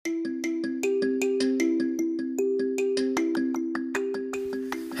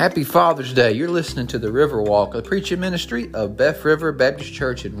Happy Father's Day. You're listening to the Riverwalk, a preaching ministry of Beth River Baptist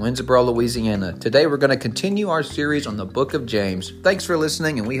Church in Winnsboro, Louisiana. Today we're going to continue our series on the book of James. Thanks for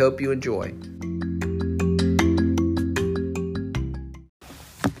listening, and we hope you enjoy.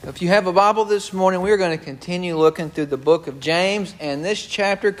 If you have a Bible this morning, we're going to continue looking through the book of James, and this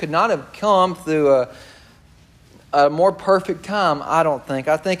chapter could not have come through a more perfect time, I don't think.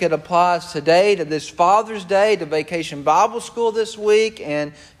 I think it applies today to this Father's Day, to Vacation Bible School this week,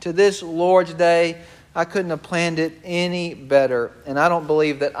 and to this Lord's Day. I couldn't have planned it any better. And I don't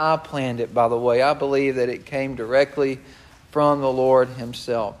believe that I planned it, by the way. I believe that it came directly from the Lord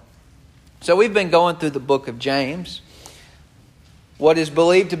Himself. So we've been going through the book of James, what is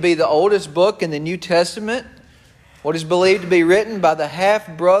believed to be the oldest book in the New Testament, what is believed to be written by the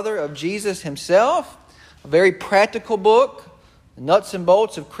half-brother of Jesus Himself. A very practical book, the nuts and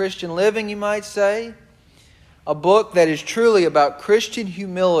bolts of Christian living, you might say. A book that is truly about Christian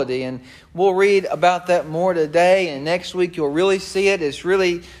humility, and we'll read about that more today, and next week you'll really see it.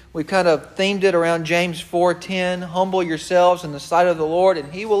 We kind of themed it around James 4:10, humble yourselves in the sight of the Lord,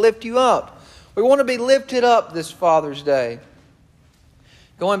 and He will lift you up. We want to be lifted up this Father's Day.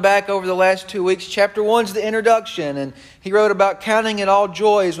 Going back over the last 2 weeks, chapter 1 is the introduction, and he wrote about counting it all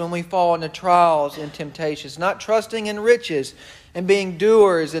joys when we fall into trials and temptations, not trusting in riches and being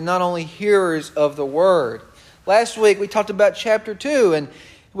doers and not only hearers of the word. Last week we talked about chapter 2, and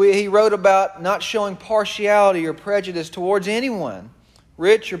he wrote about not showing partiality or prejudice towards anyone,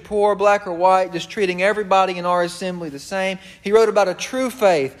 rich or poor, black or white, just treating everybody in our assembly the same. He wrote about a true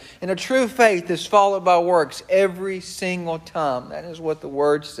faith, and a true faith is followed by works every single time. That is what the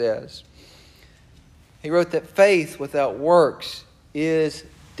Word says. He wrote that faith without works is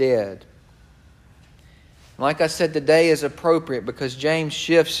dead. Like I said, today is appropriate because James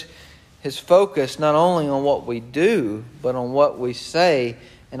shifts his focus not only on what we do, but on what we say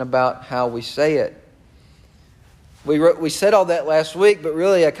and about how we say it. We said all that last week, but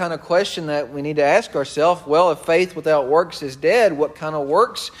really a kind of question that we need to ask ourselves, well, if faith without works is dead, what kind of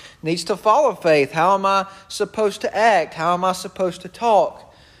works needs to follow faith? How am I supposed to act? How am I supposed to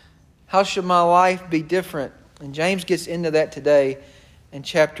talk? How should my life be different? And James gets into that today in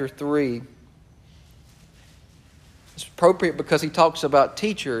chapter 3. It's appropriate because he talks about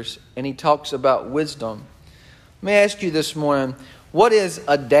teachers and he talks about wisdom. Let me ask you this morning, what is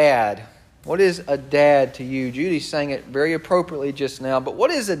a dad? What is a dad to you? Judy sang it very appropriately just now, but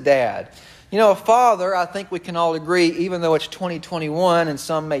what is a dad? You know, a father, I think we can all agree, even though it's 2021 and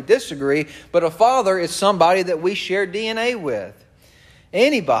some may disagree, but a father is somebody that we share DNA with.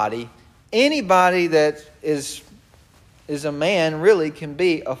 Anybody that is a man really can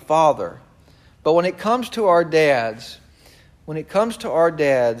be a father. But when it comes to our dads, I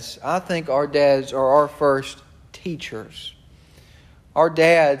think our dads are our first teachers. Our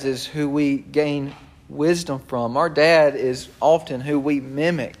dads is who we gain wisdom from. Our dad is often who we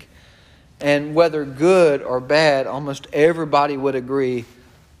mimic. And whether good or bad, almost everybody would agree,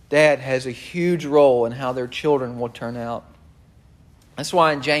 dad has a huge role in how their children will turn out. That's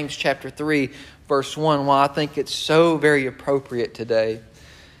why in James chapter 3, verse 1, why I think it's so very appropriate today.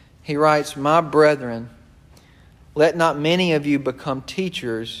 He writes, "My brethren, let not many of you become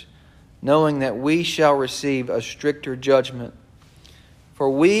teachers, knowing that we shall receive a stricter judgment. For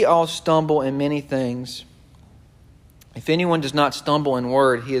we all stumble in many things. If anyone does not stumble in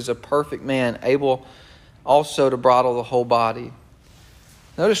word, he is a perfect man, able also to bridle the whole body."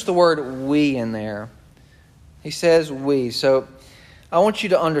 Notice the word "we" in there. He says "we." So I want you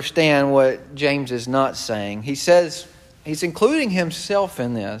to understand what James is not saying. He says, he's including himself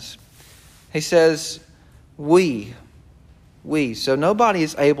in this. He says, we. So nobody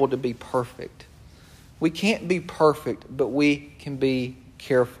is able to be perfect. We can't be perfect, but we can be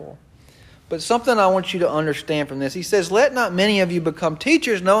careful. But something I want you to understand from this. He says, let not many of you become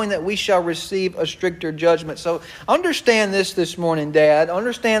teachers, knowing that we shall receive a stricter judgment. So understand this morning, Dad.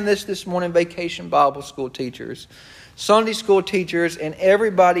 Understand this morning, Vacation Bible School teachers, Sunday school teachers, and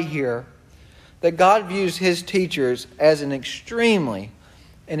everybody here, that God views His teachers as an extremely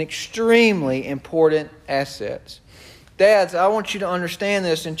important asset. Dads, I want you to understand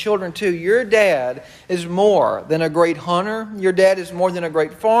this, and children too. Your dad is more than a great hunter. Your dad is more than a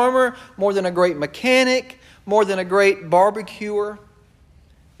great farmer, more than a great mechanic, more than a great barbecuer.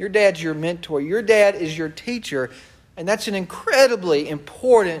 Your dad's your mentor. Your dad is your teacher, and that's an incredibly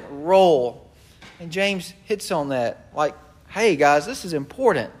important role. And James hits on that. Like, hey guys, this is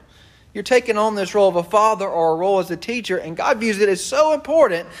important. You're taking on this role of a father or a role as a teacher, and God views it as so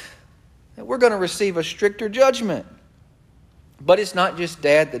important that we're going to receive a stricter judgment. But it's not just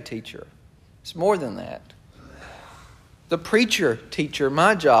dad the teacher. It's more than that. the preacher, teacher,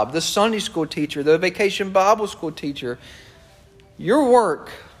 my job, the Sunday school teacher, the vacation Bible school teacher. Your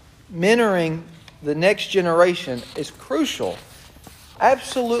work mentoring the next generation is crucial,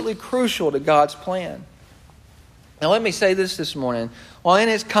 absolutely crucial to God's plan. Now let me say this morning. Well, in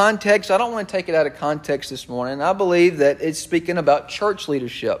its context, I don't want to take it out of context this morning. I believe that it's speaking about church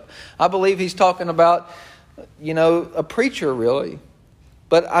leadership. I believe he's talking about, a preacher really.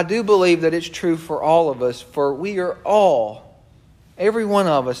 But I do believe that it's true for all of us, for we are all, every one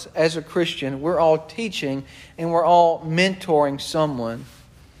of us as a Christian, we're all teaching and we're all mentoring someone.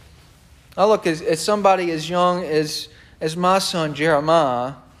 I look at somebody as young as my son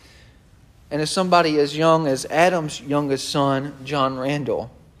Jeremiah, and as somebody as young as Adam's youngest son, John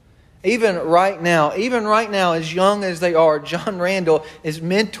Randall. Even right now, as young as they are, John Randall is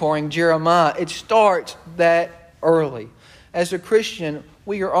mentoring Jeremiah. It starts that early. As a Christian,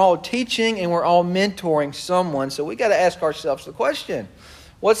 we are all teaching and we're all mentoring someone. So we got to ask ourselves the question,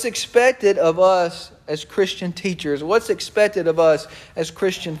 what's expected of us as Christian teachers? What's expected of us as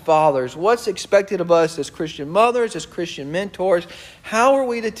Christian fathers? What's expected of us as Christian mothers, as Christian mentors? How are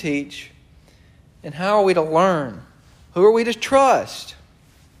we to teach? And how are we to learn? Who are we to trust?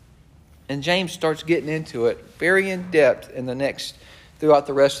 And James starts getting into it very in depth throughout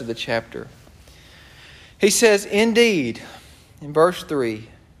the rest of the chapter. He says, indeed, in verse 3,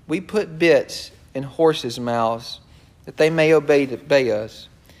 we put bits in horses' mouths that they may obey us,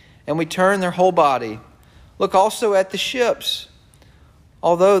 and we turn their whole body. Look also at the ships.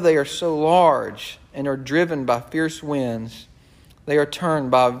 Although they are so large and are driven by fierce winds, they are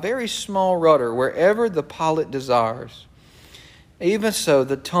turned by a very small rudder wherever the pilot desires. Even so,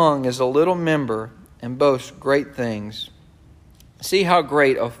 the tongue is a little member and boasts great things. See how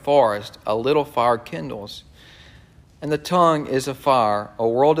great a forest a little fire kindles. And the tongue is a fire, a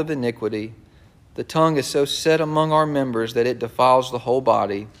world of iniquity. The tongue is so set among our members that it defiles the whole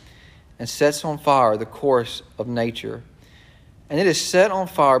body and sets on fire the course of nature. And it is set on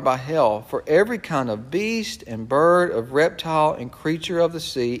fire by hell, for every kind of beast and bird, of reptile and creature of the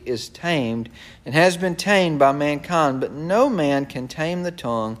sea is tamed and has been tamed by mankind, but no man can tame the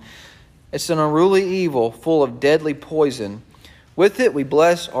tongue. It's an unruly evil full of deadly poison. With it we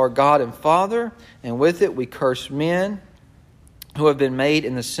bless our God and Father, and with it we curse men who have been made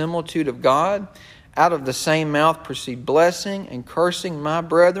in the similitude of God. Out of the same mouth proceed blessing and cursing. My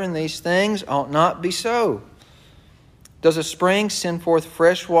brethren, these things ought not be so. Does a spring send forth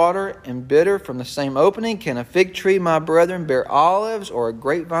fresh water and bitter from the same opening? Can a fig tree, my brethren, bear olives, or a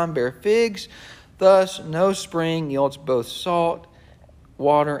grapevine bear figs? Thus no spring yields both salt,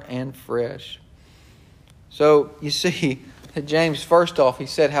 water, and fresh. So you see, James, first off, he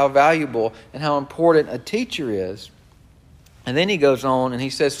said how valuable and how important a teacher is. And then he goes on and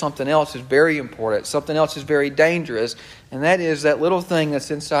he says something else is very important. Something else is very dangerous. And that is that little thing that's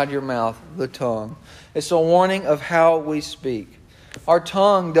inside your mouth, the tongue. It's a warning of how we speak. Our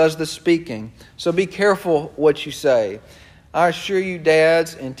tongue does the speaking. So be careful what you say. I assure you,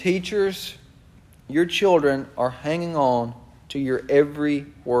 dads and teachers, your children are hanging on to your every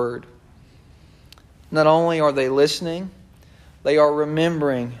word. Not only are they listening, they are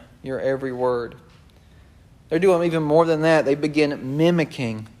remembering your every word. They're doing even more than that. They begin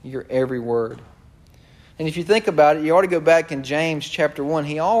mimicking your every word. And if you think about it, you ought to go back in James chapter 1.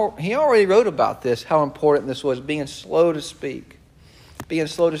 He already wrote about this, how important this was, being slow to speak. Being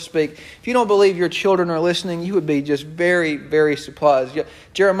slow to speak. If you don't believe your children are listening, you would be just very, very surprised.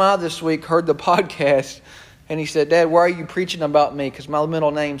 Jeremiah this week heard the podcast, and he said, Dad, why are you preaching about me? Because my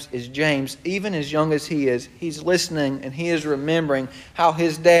middle name is James. Even as young as he is, he's listening and he is remembering how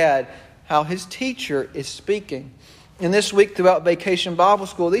his dad, how his teacher is speaking. And this week throughout Vacation Bible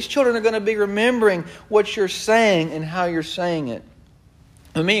School, these children are going to be remembering what you're saying and how you're saying it.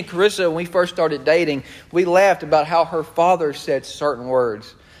 And me and Carissa, when we first started dating, we laughed about how her father said certain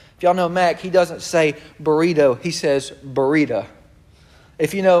words. If y'all know Mac, he doesn't say burrito, he says burrita.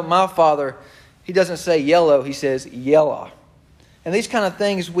 If you know my father, he doesn't say yellow, he says yella. And these kind of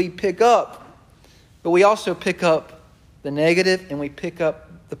things we pick up, but we also pick up the negative and we pick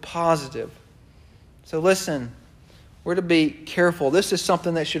up the positive. So listen, we're to be careful. This is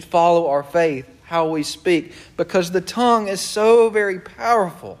something that should follow our faith, how we speak, because the tongue is so very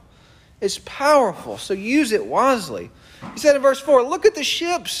powerful. It's powerful, so use it wisely. He said in verse 4, look at the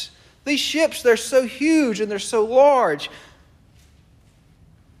ships. These ships, they're so huge and they're so large.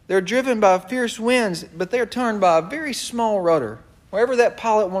 They're driven by fierce winds, but they're turned by a very small rudder. Wherever that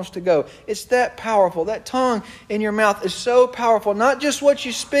pilot wants to go, it's that powerful. That tongue in your mouth is so powerful. Not just what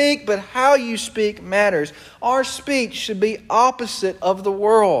you speak, but how you speak matters. Our speech should be opposite of the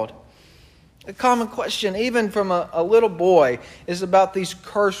world. A common question, even from a little boy, is about these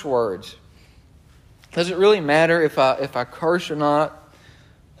curse words. Does it really matter if I curse or not?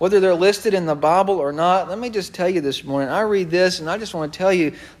 Whether they're listed in the Bible or not? Let me just tell you this morning. I read this and I just want to tell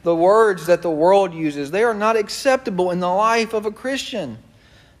you the words that the world uses, they are not acceptable in the life of a Christian.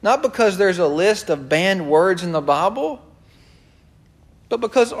 Not because there's a list of banned words in the Bible, but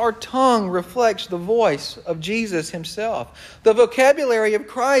because our tongue reflects the voice of Jesus Himself. The vocabulary of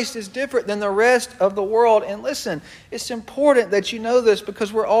Christ is different than the rest of the world. And listen, it's important that you know this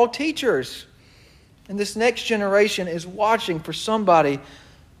because we're all teachers. And this next generation is watching for somebody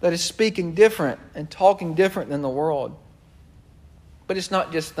that is speaking different and talking different than the world. But it's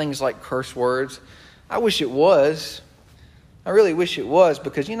not just things like curse words. I wish it was. I really wish it was,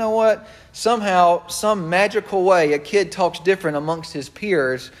 because you know what? Somehow, some magical way, a kid talks different amongst his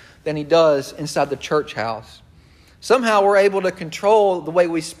peers than he does inside the church house. Somehow we're able to control the way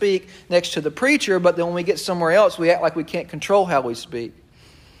we speak next to the preacher, but then when we get somewhere else, we act like we can't control how we speak.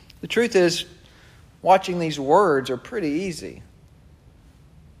 The truth is, watching these words are pretty easy.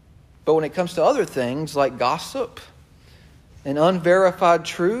 But when it comes to other things like gossip and unverified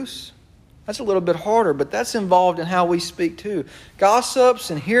truths, that's a little bit harder, but that's involved in how we speak too.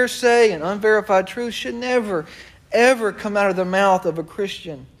 Gossips and hearsay and unverified truths should never, ever come out of the mouth of a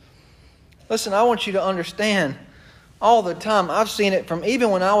Christian. Listen, I want you to understand, all the time, I've seen it from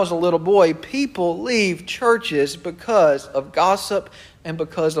even when I was a little boy, people leave churches because of gossip and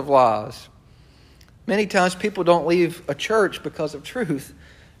because of lies. Many times people don't leave a church because of truth.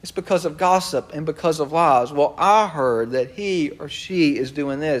 It's because of gossip and because of lies. Well, I heard that he or she is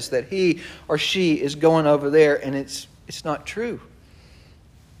doing this, that he or she is going over there, and it's not true.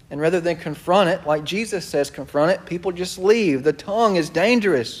 And rather than confront it, like Jesus says confront it, people just leave. The tongue is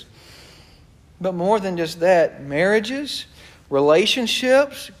dangerous. But more than just that, marriages,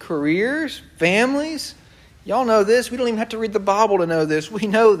 relationships, careers, families, y'all know this. We don't even have to read the Bible to know this. We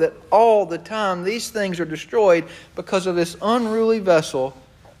know that all the time these things are destroyed because of this unruly vessel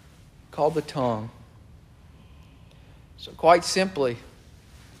called the tongue. So quite simply,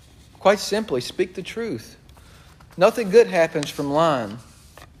 speak the truth. Nothing good happens from lying.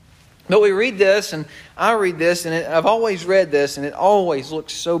 But we read this, and I read this, and I've always read this, and it always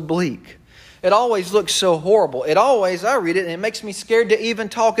looks so bleak. It always looks so horrible. I read it, and it makes me scared to even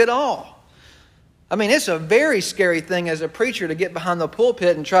talk at all. I mean, it's a very scary thing as a preacher to get behind the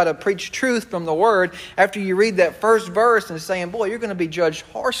pulpit and try to preach truth from the Word after you read that first verse and saying, boy, you're going to be judged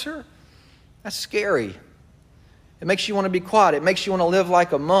harsher. That's scary. It makes you want to be quiet. It makes you want to live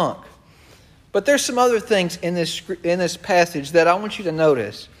like a monk. But there's some other things in this passage that I want you to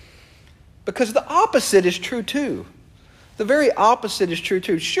notice. Because the opposite is true too. The very opposite is true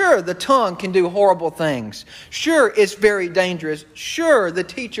too. Sure, the tongue can do horrible things. Sure, it's very dangerous. Sure, the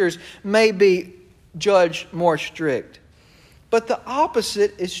teachers may be judged more strict. But the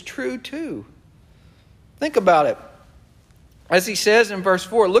opposite is true too. Think about it. As he says in verse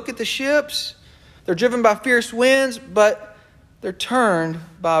 4, look at the ships. They're driven by fierce winds, but they're turned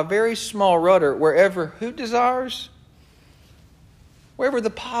by a very small rudder wherever who desires? Wherever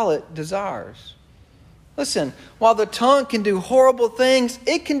the pilot desires. Listen, while the tongue can do horrible things,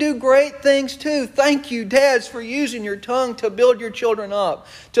 it can do great things too. Thank you, dads, for using your tongue to build your children up,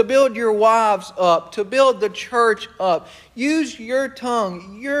 to build your wives up, to build the church up. Use your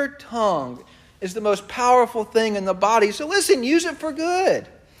tongue. Your tongue is the most powerful thing in the body. So listen, use it for good.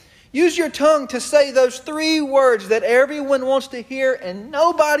 Use your tongue to say those 3 words that everyone wants to hear and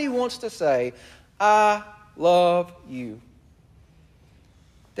nobody wants to say. I love you.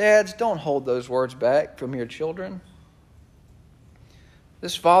 Dads, don't hold those words back from your children.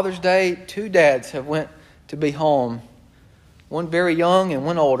 This Father's Day, 2 dads have went to be home. One very young and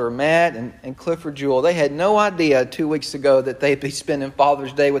one older, Matt and Clifford Jewell. They had no idea 2 weeks ago that they'd be spending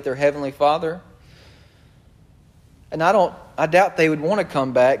Father's Day with their Heavenly Father. And I doubt they would want to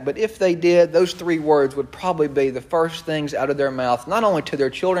come back, but if they did, those 3 words would probably be the first things out of their mouth, not only to their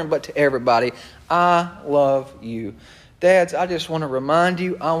children, but to everybody. I love you. Dads, I just want to remind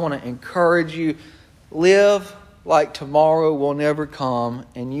you, I want to encourage you, live like tomorrow will never come,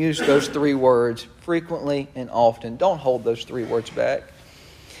 and use those 3 words frequently and often. Don't hold those 3 words back.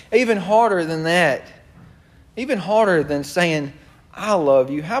 Even harder than that, even harder than saying, I love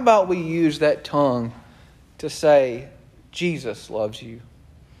you, how about we use that tongue to say, Jesus loves you.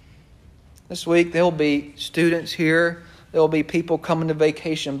 This week there'll be students here. There'll be people coming to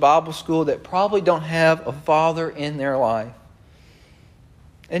Vacation Bible School that probably don't have a father in their life.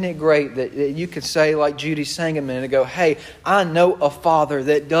 Isn't it great that you could say, like Judy sang a minute ago, hey, I know a Father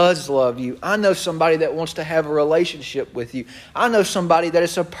that does love you. I know somebody that wants to have a relationship with you. I know somebody that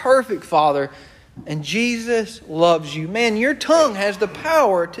is a perfect Father, and Jesus loves you. Man, your tongue has the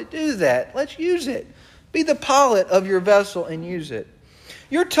power to do that. Let's use it. Be the pilot of your vessel and use it.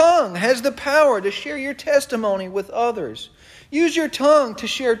 Your tongue has the power to share your testimony with others. Use your tongue to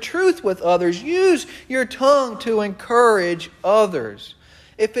share truth with others. Use your tongue to encourage others.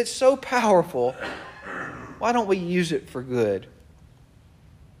 If it's so powerful, why don't we use it for good?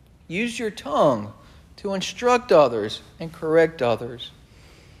 Use your tongue to instruct others and correct others.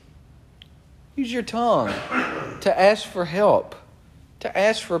 Use your tongue to ask for help, to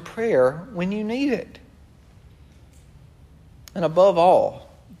ask for prayer when you need it. And above all,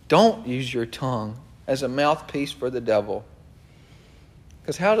 don't use your tongue as a mouthpiece for the devil.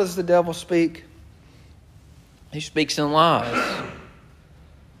 Because how does the devil speak? He speaks in lies.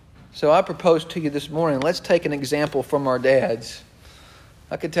 So I propose to you this morning, let's take an example from our dads.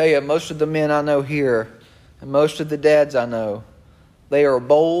 I can tell you, most of the men I know here, and most of the dads I know, they are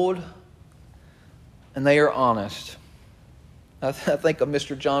bold and they are honest. I think of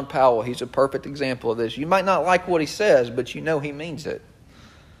Mr. John Powell. He's a perfect example of this. You might not like what he says, but you know he means it.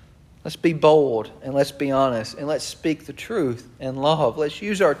 Let's be bold and let's be honest and let's speak the truth in love. Let's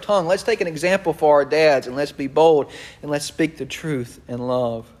use our tongue. Let's take an example for our dads and let's be bold and let's speak the truth in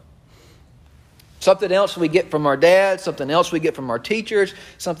love. Something else we get from our dads, something else we get from our teachers,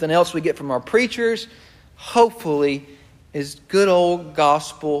 something else we get from our preachers, hopefully, is good old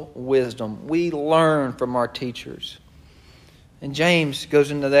gospel wisdom. We learn from our teachers. And James goes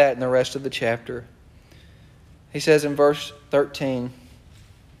into that in the rest of the chapter. He says in verse 13,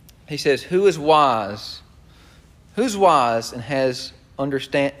 he says, Who is wise? Who's wise and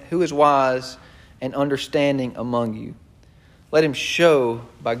who is wise and understanding among you? Let him show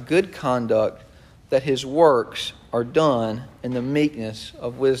by good conduct that his works are done in the meekness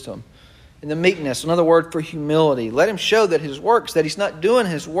of wisdom. In the meekness, another word for humility. Let him show that his works, that he's not doing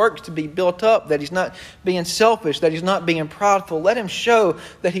his works to be built up, that he's not being selfish, that he's not being proudful. Let him show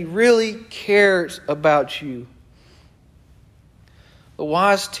that he really cares about you. The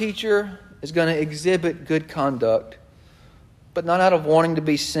wise teacher is going to exhibit good conduct, but not out of wanting to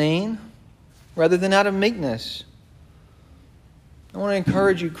be seen, rather than out of meekness. I want to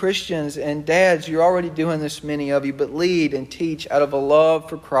encourage you, Christians and dads, you're already doing this, many of you, but lead and teach out of a love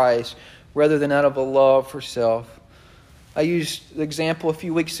for Christ rather than out of a love for self. I used the example a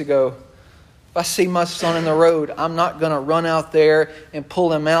few weeks ago. If I see my son in the road, I'm not going to run out there and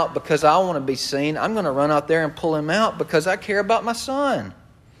pull him out because I want to be seen. I'm going to run out there and pull him out because I care about my son.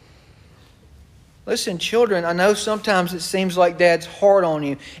 Listen, children, I know sometimes it seems like Dad's hard on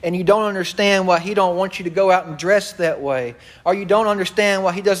you and you don't understand why he don't want you to go out and dress that way. Or you don't understand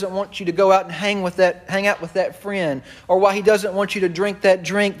why he doesn't want you to go out and hang out with that friend. Or why he doesn't want you to drink that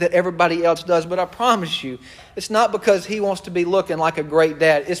drink that everybody else does. But I promise you, it's not because he wants to be looking like a great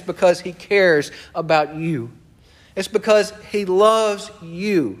dad. It's because he cares about you. It's because he loves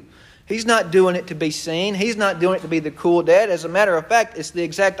you. He's not doing it to be seen. He's not doing it to be the cool dad. As a matter of fact, it's the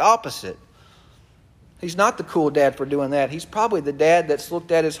exact opposite. He's not the cool dad for doing that. He's probably the dad that's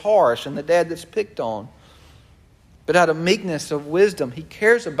looked at as harsh and the dad that's picked on. But out of meekness of wisdom, he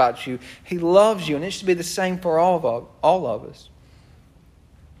cares about you. He loves you. And it should be the same for all of us.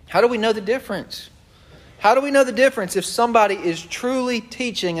 How do we know the difference? How do we know the difference if somebody is truly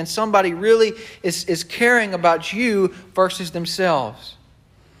teaching and somebody really is caring about you versus themselves?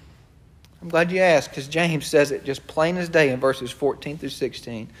 I'm glad you asked, because James says it just plain as day in verses 14 through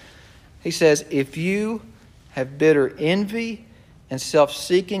 16. He says, if you have bitter envy and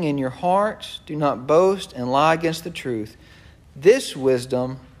self-seeking in your hearts, do not boast and lie against the truth. This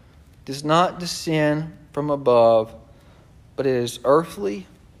wisdom does not descend from above, but it is earthly,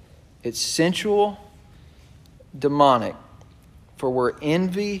 it's sensual, demonic. For where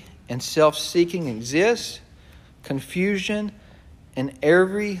envy and self-seeking exists, confusion and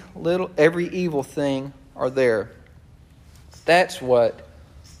every evil thing are there. That's what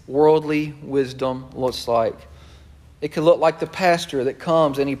worldly wisdom looks like. It could look like the pastor that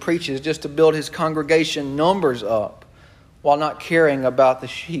comes and he preaches just to build his congregation numbers up while not caring about the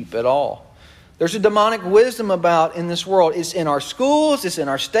sheep at all. There's a demonic wisdom about in this world. It's in our schools, it's in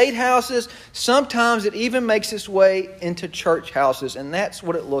our state houses. Sometimes it even makes its way into church houses, and that's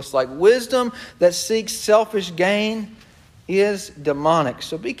what it looks like. Wisdom that seeks selfish gain is demonic.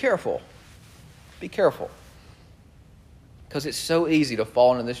 So be careful. Be careful. Because it's so easy to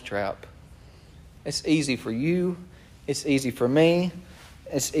fall into this trap. It's easy for you. It's easy for me.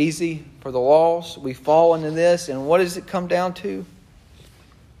 It's easy for the lost. We fall into this, and what does it come down to?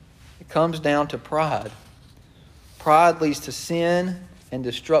 comes down to pride. Pride leads to sin and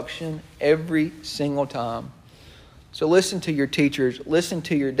destruction every single time. So listen to your teachers, listen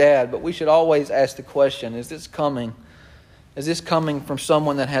to your dad, but we should always ask the question, is this coming from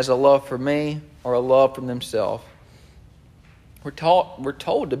someone that has a love for me or a love for themselves? We're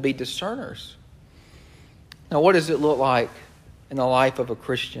told to be discerners. Now, what does it look like in the life of a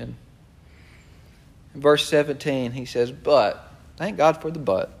Christian? In verse 17, he says, but, thank God for the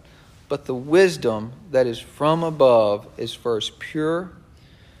but the wisdom that is from above is first pure,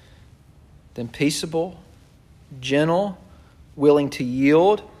 then peaceable, gentle, willing to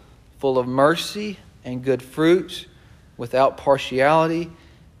yield, full of mercy and good fruits, without partiality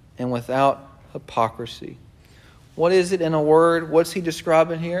and without hypocrisy. What is it in a word? What's he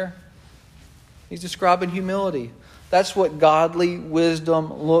describing here? He's describing humility. That's what godly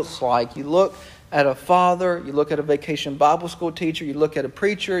wisdom looks like. You look at a father, you look at a Vacation Bible School teacher, you look at a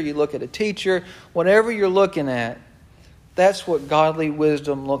preacher, you look at a teacher, whatever you're looking at, that's what godly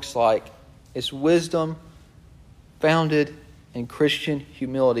wisdom looks like. It's wisdom founded in Christian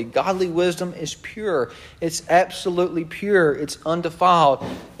humility. Godly wisdom is pure. It's absolutely pure. It's undefiled.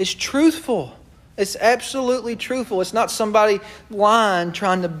 It's truthful. It's absolutely truthful. It's not somebody lying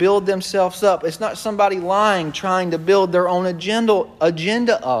trying to build themselves up. It's not somebody lying trying to build their own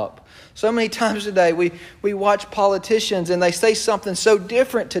agenda up. So many times today we watch politicians and they say something so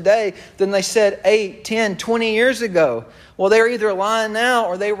different today than they said 8, 10, 20 years ago. Well, they're either lying now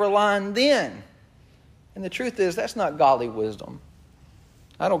or they were lying then. And the truth is, that's not godly wisdom.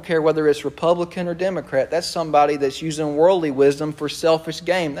 I don't care whether it's Republican or Democrat. That's somebody that's using worldly wisdom for selfish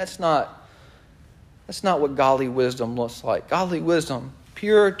gain. That's not what godly wisdom looks like. Godly wisdom,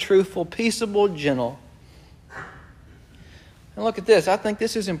 pure, truthful, peaceable, gentle. And look at this. I think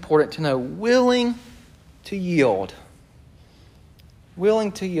this is important to know. Willing to yield.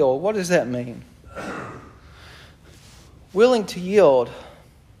 Willing to yield. What does that mean? Willing to yield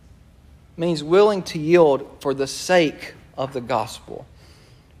means willing to yield for the sake of the gospel.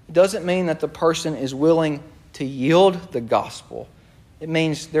 It doesn't mean that the person is willing to yield the gospel. It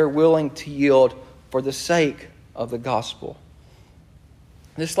means they're willing to yield for the sake of the gospel.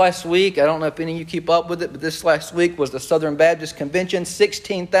 This last week, I don't know if any of you keep up with it, but this last week was the Southern Baptist Convention.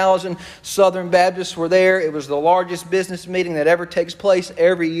 16,000 Southern Baptists were there. It was the largest business meeting that ever takes place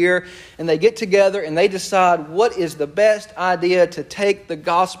every year. And they get together and they decide what is the best idea to take the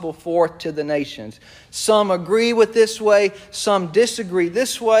gospel forth to the nations. Some agree with this way, some disagree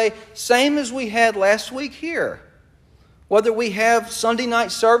this way, same as we had last week here. Whether we have Sunday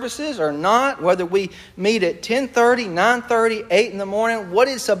night services or not, whether we meet at 10:30, 9:30, 8 in the morning, what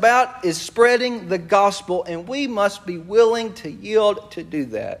it's about is spreading the gospel, and we must be willing to yield to do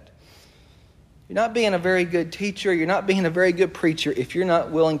that. You're not being a very good teacher, you're not being a very good preacher if you're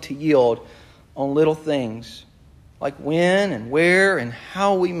not willing to yield on little things like when and where and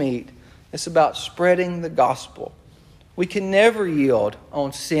how we meet. It's about spreading the gospel. We can never yield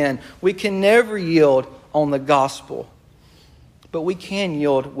on sin. We can never yield on the gospel. But we can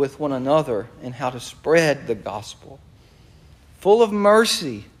yield with one another in how to spread the gospel. Full of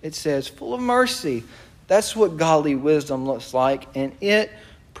mercy, it says, full of mercy. That's what godly wisdom looks like, and it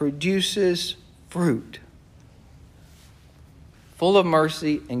produces fruit. Full of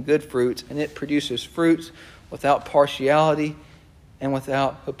mercy and good fruits, and it produces fruits without partiality and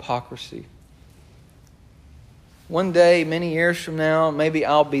without hypocrisy. One day, many years from now, maybe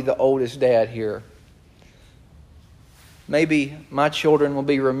I'll be the oldest dad here. Maybe my children will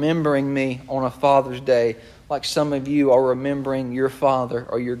be remembering me on a Father's Day like some of you are remembering your father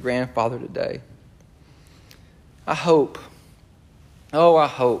or your grandfather today. I hope,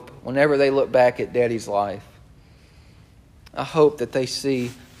 whenever they look back at Daddy's life, I hope that they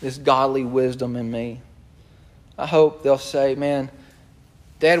see this godly wisdom in me. I hope they'll say, man,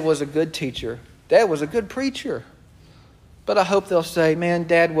 Dad was a good teacher. Dad was a good preacher. But I hope they'll say, man,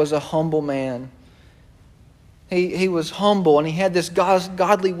 Dad was a humble man. He was humble, and he had this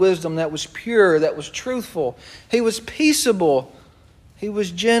godly wisdom that was pure, that was truthful. He was peaceable. He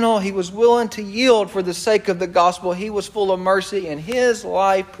was gentle. He was willing to yield for the sake of the gospel. He was full of mercy, and his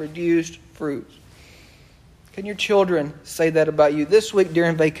life produced fruit. Can your children say that about you? This week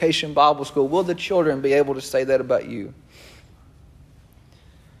during Vacation Bible School, will the children be able to say that about you?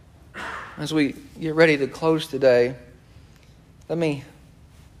 As we get ready to close today, let me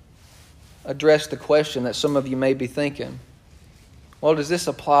address the question that some of you may be thinking. Well, does this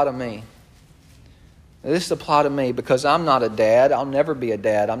apply to me? This applies to me because I'm not a dad. I'll never be a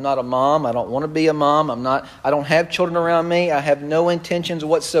dad. I'm not a mom. I don't want to be a mom. I don't have children around me. I have no intentions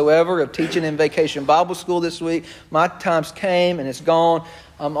whatsoever of teaching in Vacation Bible School this week. My times came and it's gone.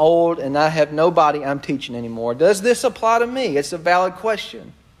 I'm old and I have nobody I'm teaching anymore. Does this apply to me? It's a valid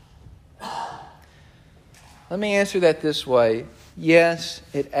question. Let me answer that this way. Yes,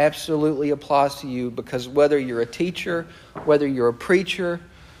 it absolutely applies to you, because whether you're a teacher, whether you're a preacher,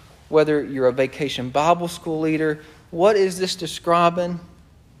 whether you're a Vacation Bible School leader, what is this describing?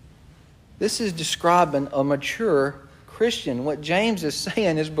 This is describing a mature Christian. What James is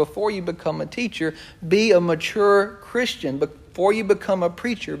saying is, before you become a teacher, be a mature Christian. Before you become a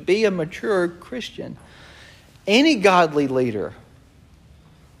preacher, be a mature Christian. Any godly leader,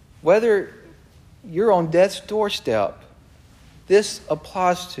 whether you're on death's doorstep, this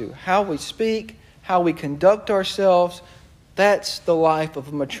applies to how we speak, how we conduct ourselves. That's the life of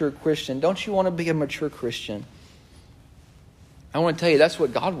a mature Christian. Don't you want to be a mature Christian? I want to tell you, that's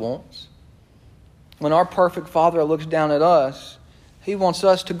what God wants. When our perfect Father looks down at us, He wants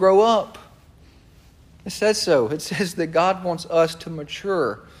us to grow up. It says so. It says that God wants us to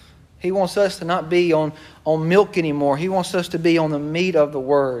mature. He wants us to not be on milk anymore. He wants us to be on the meat of the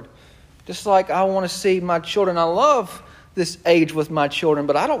Word. Just like I want to see my children. I love this age with my children,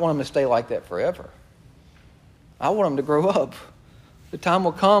 but I don't want them to stay like that forever. I want them to grow up. The time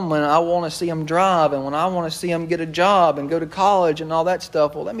will come when I want to see them drive and when I want to see them get a job and go to college and all that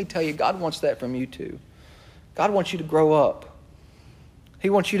stuff. Well, let me tell you, God wants that from you too. God wants you to grow up. He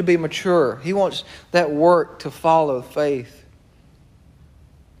wants you to be mature. He wants that work to follow faith.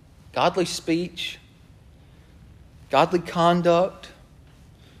 Godly speech, godly conduct.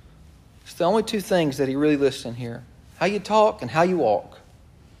 It's the only two things that He really lists in here. How you talk and how you walk.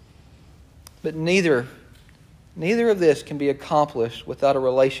 But neither of this can be accomplished without a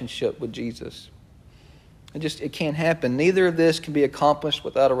relationship with Jesus. It can't happen. Neither of this can be accomplished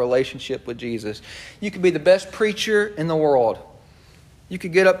without a relationship with Jesus. You could be the best preacher in the world. You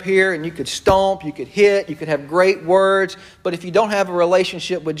could get up here and you could stomp, you could hit, you could have great words. But if you don't have a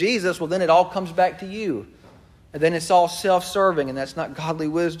relationship with Jesus, well, then it all comes back to you. And then it's all self-serving, and that's not godly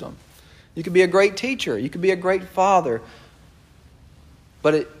wisdom. You could be a great teacher. You could be a great father.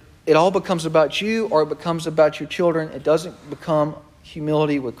 But it all becomes about you, or it becomes about your children. It doesn't become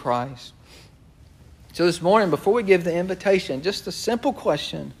humility with Christ. So this morning, before we give the invitation, just a simple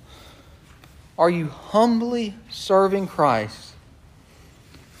question. Are you humbly serving Christ?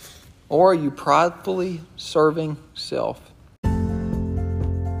 Or are you pridefully serving self?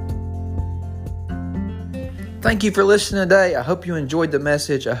 Thank you for listening today. I hope you enjoyed the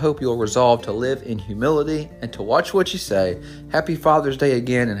message. I hope you'll resolve to live in humility and to watch what you say. Happy Father's Day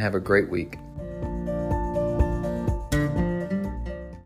again, and have a great week.